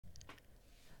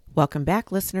Welcome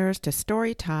back, listeners, to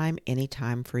Storytime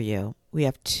Anytime for You. We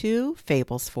have two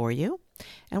fables for you.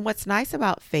 And what's nice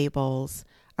about fables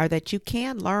are that you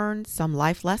can learn some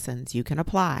life lessons you can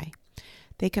apply.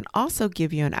 They can also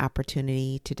give you an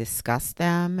opportunity to discuss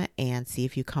them and see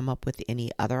if you come up with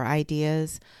any other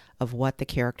ideas of what the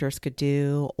characters could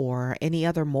do or any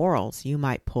other morals you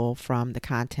might pull from the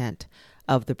content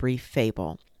of the brief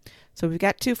fable. So we've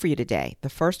got two for you today. The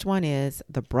first one is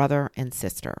The Brother and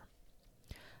Sister.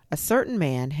 A certain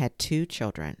man had two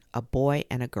children, a boy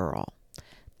and a girl.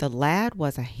 The lad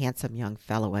was a handsome young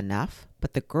fellow enough,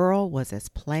 but the girl was as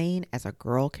plain as a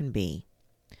girl can be.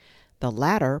 The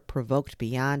latter, provoked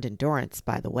beyond endurance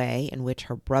by the way in which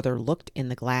her brother looked in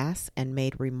the glass and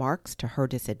made remarks to her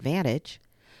disadvantage,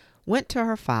 went to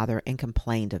her father and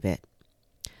complained of it.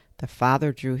 The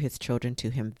father drew his children to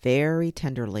him very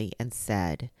tenderly and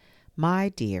said, "My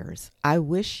dears, I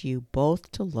wish you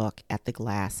both to look at the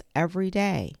glass every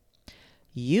day.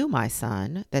 You, my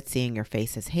son, that seeing your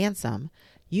face is handsome,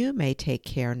 you may take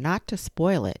care not to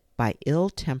spoil it by ill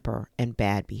temper and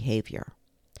bad behavior.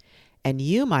 And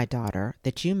you, my daughter,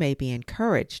 that you may be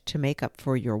encouraged to make up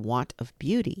for your want of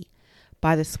beauty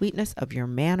by the sweetness of your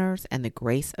manners and the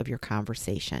grace of your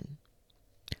conversation."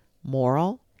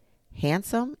 Moral: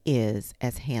 handsome is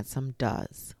as handsome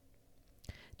does.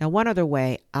 Now, one other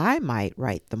way I might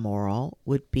write the moral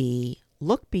would be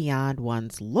look beyond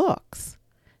one's looks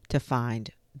to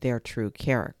find their true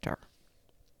character.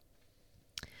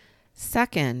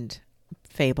 Second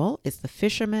fable is The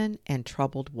Fisherman and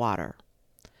Troubled Water.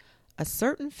 A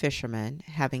certain fisherman,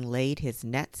 having laid his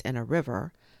nets in a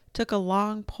river, took a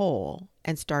long pole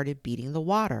and started beating the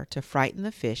water to frighten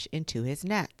the fish into his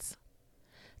nets.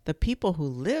 The people who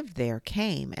lived there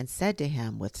came and said to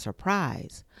him with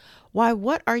surprise, "Why,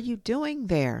 what are you doing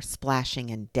there,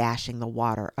 splashing and dashing the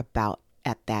water about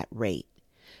at that rate?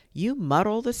 You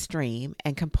muddle the stream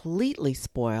and completely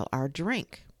spoil our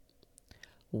drink."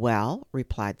 "Well,"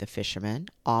 replied the fisherman,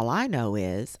 "all I know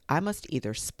is I must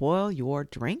either spoil your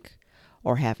drink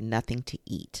or have nothing to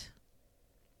eat."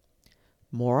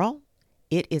 Moral: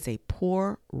 it is a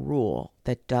poor rule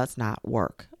that does not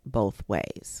work both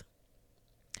ways.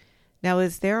 Now,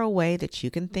 is there a way that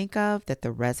you can think of that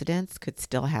the residents could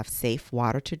still have safe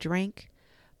water to drink,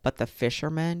 but the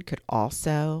fisherman could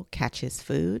also catch his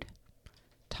food?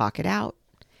 Talk it out,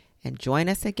 and join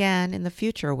us again in the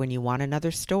future when you want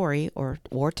another story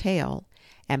or tale.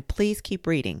 And please keep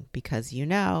reading, because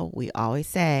we always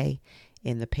say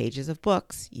in the pages of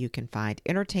books you can find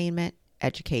entertainment,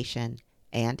 education,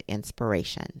 and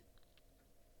inspiration.